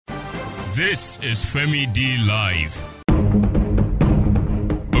This is Femi D Live.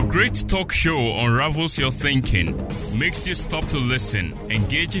 A great talk show unravels your thinking, makes you stop to listen,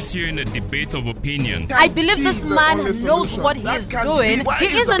 engages you in a debate of opinions. I believe this man knows what he is doing. He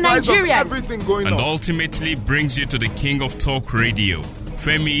is a Nigerian. And ultimately brings you to the king of talk radio,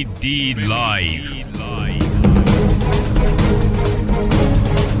 Femi D Live.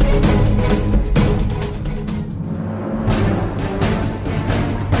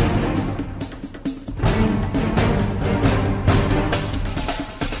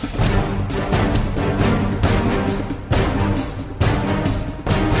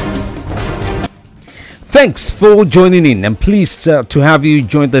 Thanks for joining in. I'm pleased to have you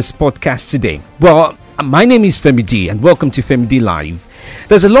join this podcast today. Well, my name is Femi D and welcome to Femi D Live.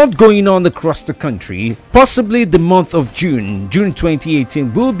 There's a lot going on across the country. Possibly the month of June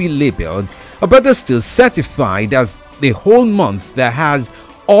 2018 will be labeled, or better still certified, as the whole month that has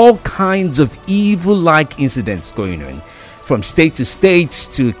all kinds of evil-like incidents going on. From state to state,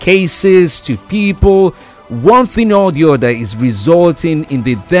 to cases, to people. One thing or the other is resulting in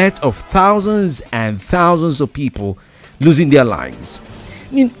the death of thousands and thousands of people losing their lives.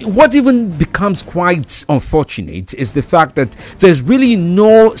 What even becomes quite unfortunate is the fact that there's really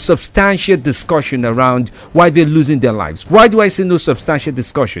no substantial discussion around why they're losing their lives. Why do I say no substantial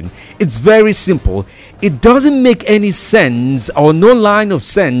discussion? It's very simple. It doesn't make any sense, or no line of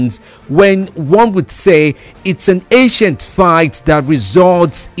sense, when one would say it's an ancient fight that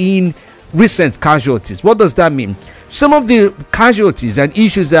results in recent casualties. What does that mean? Some of the casualties and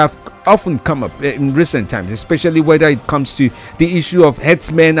issues that have often come up in recent times, especially whether it comes to the issue of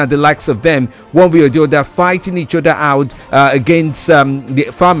herdsmen and the likes of them, one way or the other, fighting each other out against the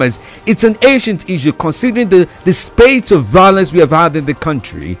farmers. It's an ancient issue considering the spate of violence we have had in the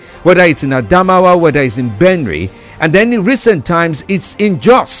country, whether it's in Adamawa, whether it's in Benue. And then in recent times, it's in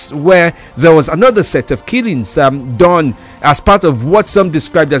Jos, where there was another set of killings done as part of what some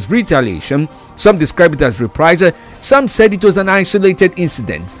described as retaliation, some described it as reprisal, some said it was an isolated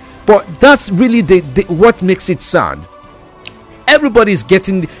incident. But that's really what makes it sad. Everybody's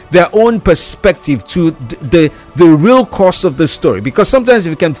getting their own perspective to the real cause of the story, because sometimes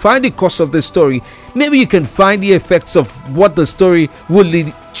if you can find the cause of the story, maybe you can find the effects of what the story will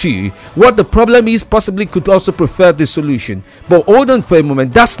lead to. What the problem is possibly could also prefer the solution. But hold on for a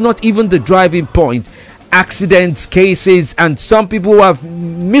moment, that's not even the driving point. Accidents, cases, and some people have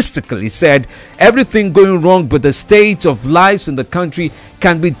mystically said everything going wrong with the state of lives in the country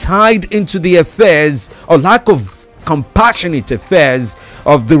can be tied into the affairs or lack of compassionate affairs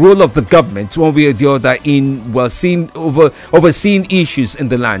of the role of the government, one way or the other, in overseeing issues in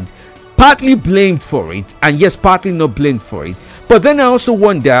the land. Partly blamed for it, and yes, partly not blamed for it. But then I also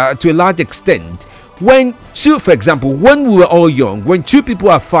wonder, to a large extent, when for example, when we were all young, when two people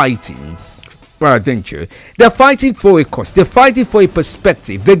are fighting adventure, they're fighting for a cause, they're fighting for a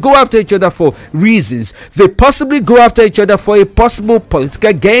perspective, they go after each other for reasons, they possibly go after each other for a possible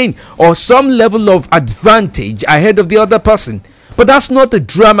political gain or some level of advantage ahead of the other person. But that's not the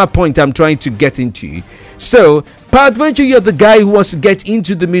drama point I'm trying to get into. So peradventure you're the guy who wants to get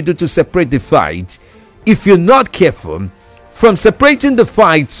into the middle to separate the fight. If you're not careful, from separating the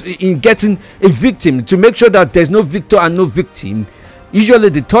fight in getting a victim to make sure that there's no victor and no victim, usually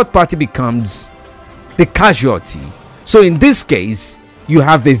the third party becomes the casualty. So in this case, you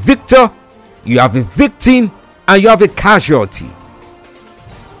have a victor, you have a victim, and you have a casualty.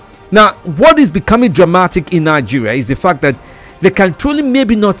 Now, what is becoming dramatic in Nigeria is the fact that they can truly,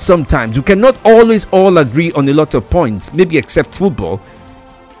 maybe not sometimes, we cannot always all agree on a lot of points, maybe except football.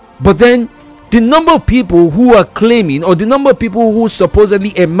 But then the number of people who are claiming, or the number of people who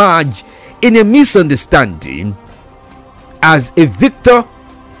supposedly emerge in a misunderstanding as a victor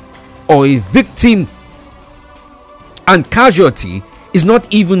or a victim and casualty is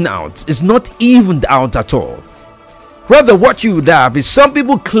not even out. It's not evened out at all. Rather, what you would have is some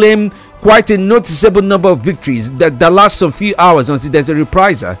people claim quite a noticeable number of victories that last a few hours until there's a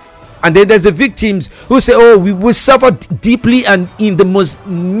reprisal. And then there's the victims who say, oh, we suffered deeply and in the most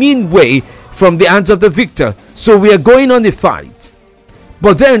mean way from the hands of the victor. So we are going on a fight.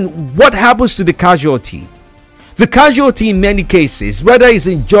 But then what happens to the casualty? The casualty in many cases, whether it's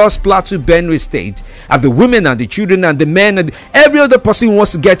in Jos, Plateau, Benue State, are the women and the children and the men and every other person who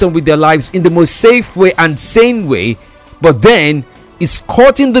wants to get on with their lives in the most safe way and sane way, but then is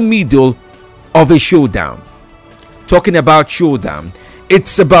caught in the middle of a showdown. Talking about showdown,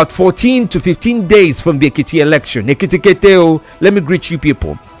 it's about 14 to 15 days from the Ekiti election. Ekiti Keteo, let me greet you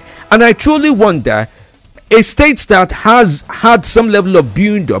people. And I truly wonder, a state that has had some level of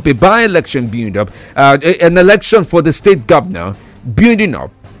build up, a by-election build up, an election for the state governor building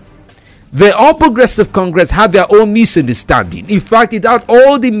up, The All Progressive Congress had their own misunderstanding. In fact, it had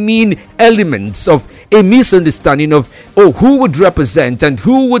all the mean elements of a misunderstanding of who would represent and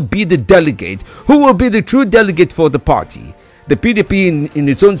who would be the delegate, who will be the true delegate for the party. The PDP in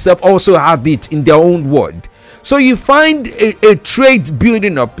its own self also had it in their own word. So you find a trait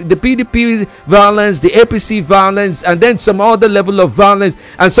building up. The PDP violence, the APC violence, and then some other level of violence,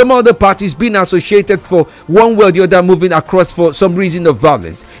 and some other parties being associated for one way or the other, moving across for some reason of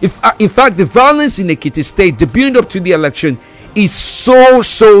violence. In fact, the violence in Ekiti State, the build up to the election, is so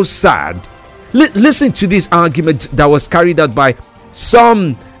sad. Listen to this argument that was carried out by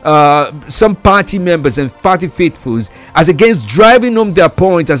some party members and party faithfuls as against driving home their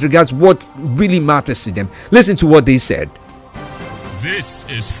point as regards what really matters to them. Listen to what they said. This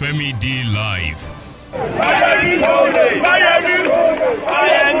is Femi D Live.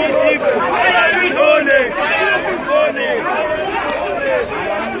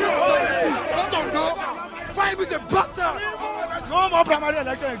 No more primary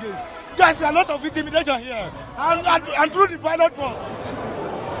election again. There's a lot of intimidation here, and through the pilot board.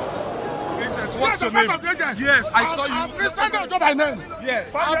 What's your name? Yes, I saw you. Christian go by name.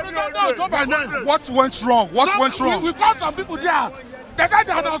 Yes. Christian go by name. What went wrong? What went wrong? We got some people there. They said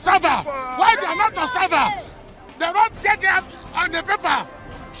they are the server. Why they are not the server? They don't get there on the paper.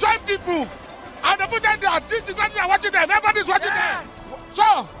 Show people. And they put them there. Teaching them, they are watching them. Everybody's watching them.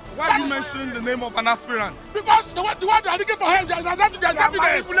 So. Why are you mentioning the name of an aspirant? Because the one they are looking for him, they are manipulating for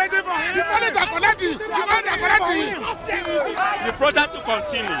him. The money they are collecting. The money they are collecting. The process will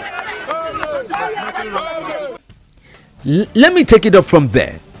continue. Let me take it up from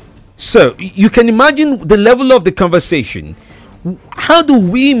there. So you can imagine the level of the conversation. How do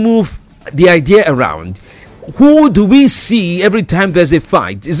we move the idea around? Who do we see every time there's a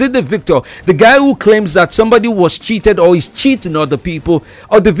fight? Is it the victor, the guy who claims that somebody was cheated or is cheating other people,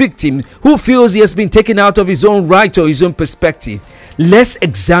 or the victim who feels he has been taken out of his own right or his own perspective? Let's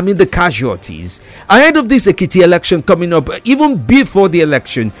examine the casualties. Ahead of this Ekiti election coming up, even before the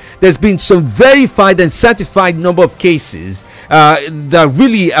election, there's been some verified and certified number of cases that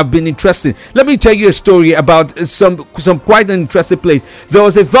really have been interesting. Let me tell you a story about some quite an interesting place. There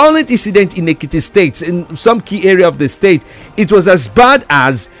was a violent incident in Ekiti State, in some key area of the state. It was as bad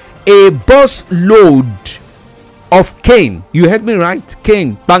as a bus load of cane. You heard me right?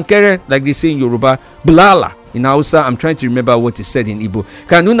 Cane, bankere, like they say in Yoruba, blala. In Hausa, I'm trying to remember what he said in Igbo.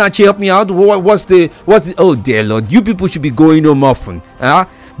 Can you not help me out? What's the oh dear Lord, you people should be going home often.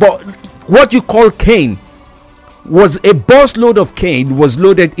 But what you call cane was a bus load of cane was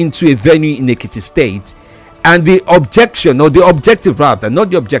loaded into a venue in Ekiti State, and the objective rather, not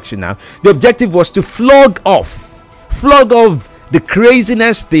the objection now, the objective was to flog off the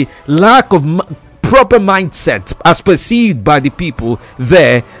craziness, the lack of proper mindset as perceived by the people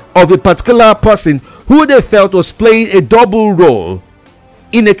there of a particular person who they felt was playing a double role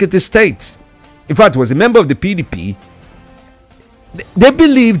in Ekiti State. In fact, was a member of the PDP. They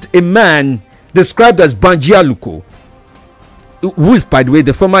believed a man described as Banji Aluko, who is, by the way,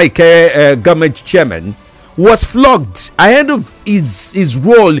 the former Ikere government chairman, was flogged ahead of his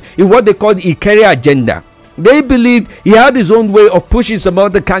role in what they call the Ikere agenda. They believed he had his own way of pushing some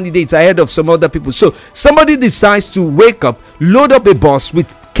other candidates ahead of some other people. So somebody decides to wake up, load up a bus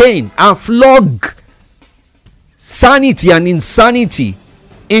with cane and flog sanity and insanity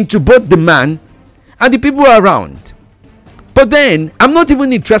into both the man and the people around. But then I'm not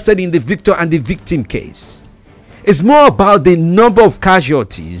even interested in the victor and the victim case. It's more about the number of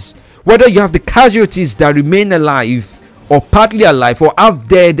casualties, whether you have the casualties that remain alive or partly alive or half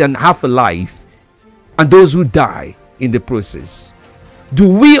dead and half alive, and those who die in the process.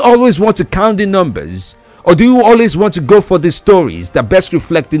 Do we always want to count the numbers, or do you always want to go for the stories that best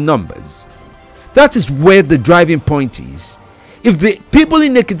reflect the numbers? That is where the driving point is. If the people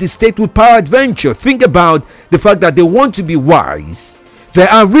in Ekiti State with peradventure think about the fact that they want to be wise, there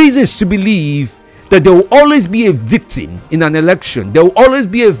are reasons to believe that there will always be a victim in an election. There will always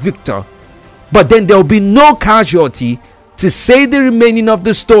be a victor, but then there will be no casualty to say the remaining of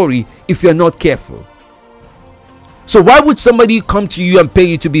the story if you're not careful. So why would somebody come to you and pay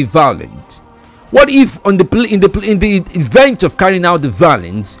you to be violent? What if in the event of carrying out the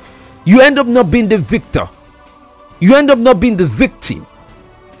violence, you end up not being the victor? You end up not being the victim.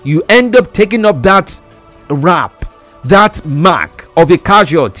 You end up taking up that rap, that mark of a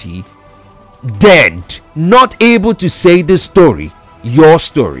casualty, dead, not able to say the story, your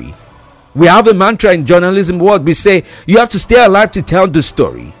story. We have a mantra in journalism world. We say you have to stay alive to tell the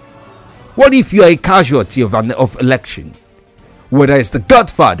story. What if you are a casualty of election? Whether it's the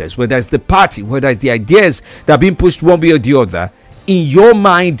godfathers, whether it's the party, whether it's the ideas that are being pushed one way or the other, in your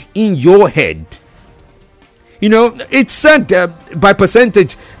mind, in your head. You know, it's said by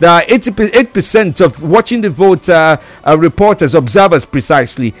percentage that 88% of watching the vote reporters, observers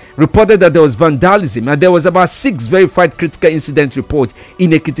precisely, reported that there was vandalism, and there was about 6 verified critical incident reports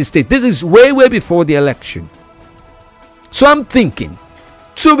in Ekiti State. This is way before the election. So I'm thinking,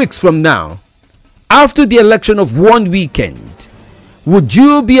 2 weeks from now, after the election of 1 weekend, would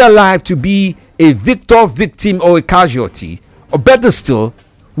you be alive to be a victor, victim, or a casualty? Or better still,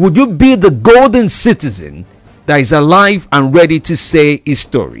 would you be the golden citizen that is alive and ready to say his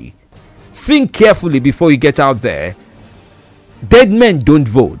story? Think carefully before you get out there. Dead men don't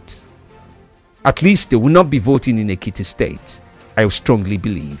vote. At least they will not be voting in Ekiti State, I strongly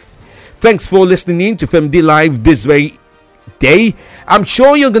believe. Thanks for listening in to FMD Live this very day. I'm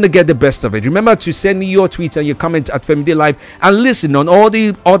sure you're going to get the best of it. Remember to send me your tweets and your comment at FMD Live, and listen on all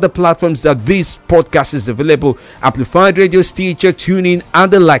the other platforms that this podcast is available. Amplified Radio, Stitcher, TuneIn,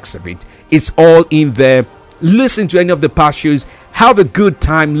 and the likes of it. It's all in there. Listen to any of the past shows. Have a good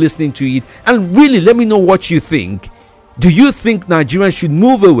time listening to it, and really let me know what you think. Do you think Nigerians should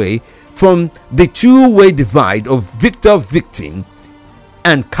move away from the two-way divide of victor, victim,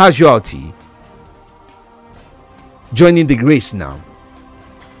 and casualty? Joining the race now.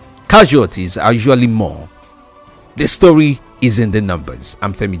 Casualties are usually more. The story is in the numbers.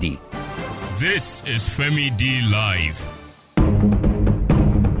 I'm Femi D. This is Femi D Live.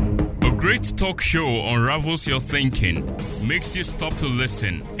 A great talk show unravels your thinking, makes you stop to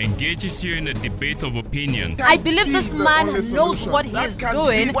listen, engages you in a debate of opinions. I believe this man knows what he is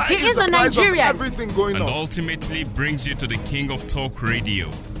doing. He is a Nigerian. And ultimately brings you to the king of talk radio,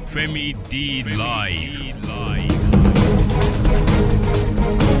 Femi D Live.